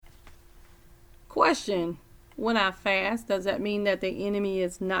Question: when I fast, does that mean that the enemy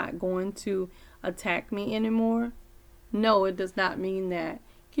is not going to attack me anymore? No, it does not mean that.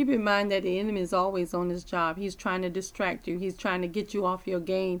 Keep in mind that the enemy is always on his job. He's trying to distract you. He's trying to get you off your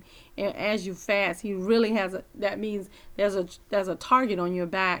game. And as you fast, he really that means there's a target on your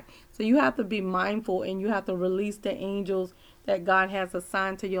back. So you have to be mindful, and you have to release the angels that God has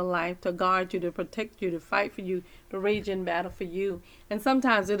assigned to your life to guard you, to protect you, to fight for you, to rage in battle for you. And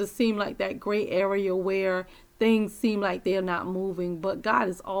sometimes it'll seem like that gray area where things seem like they're not moving, but God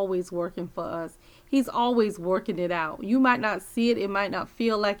is always working for us. He's always working it out. You might not see it. It might not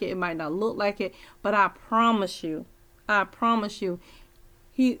feel like it might not look like it, but I promise you,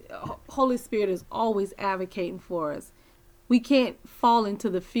 Holy Spirit is always advocating for us. We can't fall into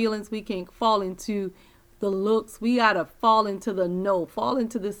the feelings. We can't fall into the looks. We got to fall into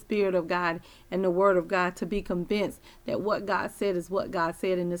the Spirit of God and the Word of God to be convinced that what God said is what God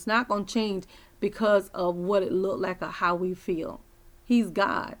said. And it's not going to change because of what it looked like or how we feel. He's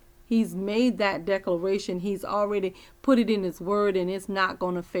God. He's made that declaration. He's already put it in his word, and it's not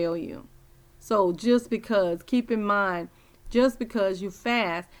going to fail you. So keep in mind, just because you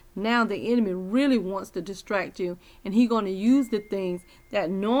fast, now the enemy really wants to distract you, and he's going to use the things that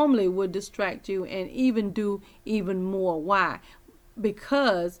normally would distract you and even do even more. Why?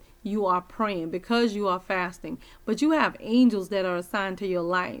 Because you are praying, because you are fasting. But you have angels that are assigned to your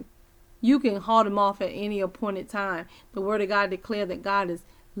life. You can haul them off at any appointed time. The word of God declares that God is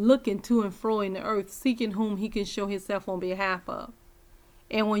looking to and fro in the earth, seeking whom he can show himself on behalf of.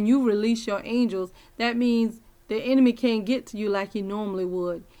 And when you release your angels, that means the enemy can't get to you like he normally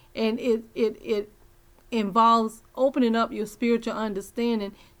would. And it involves opening up your spiritual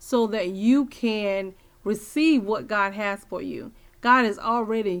understanding so that you can receive what God has for you.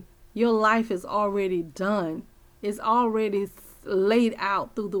 Your life is already done. It's already laid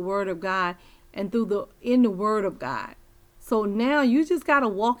out through the word of God and in the word of God. So now you just got to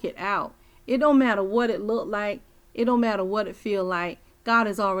walk it out. It don't matter what it look like. It don't matter what it feel like. God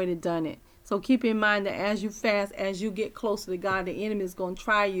has already done it. So keep in mind that as you fast, as you get closer to God, the enemy is going to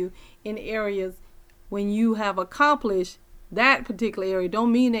try you in areas when you have accomplished that particular area.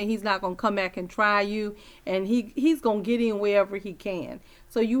 Don't mean that he's not going to come back and try you, and he's going to get in wherever he can.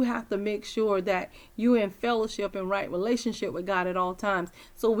 So you have to make sure that you're in fellowship and right relationship with God at all times,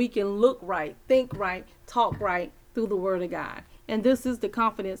 so we can look right, think right, talk right through the word of God. And this is the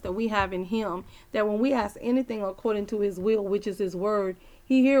confidence that we have in him, that when we ask anything according to his will, which is his word,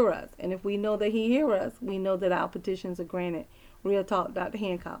 he hears us. And if we know that he hears us, we know that our petitions are granted. Real Talk, Dr.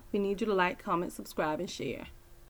 Hancock. We need you to like, comment, subscribe, and share.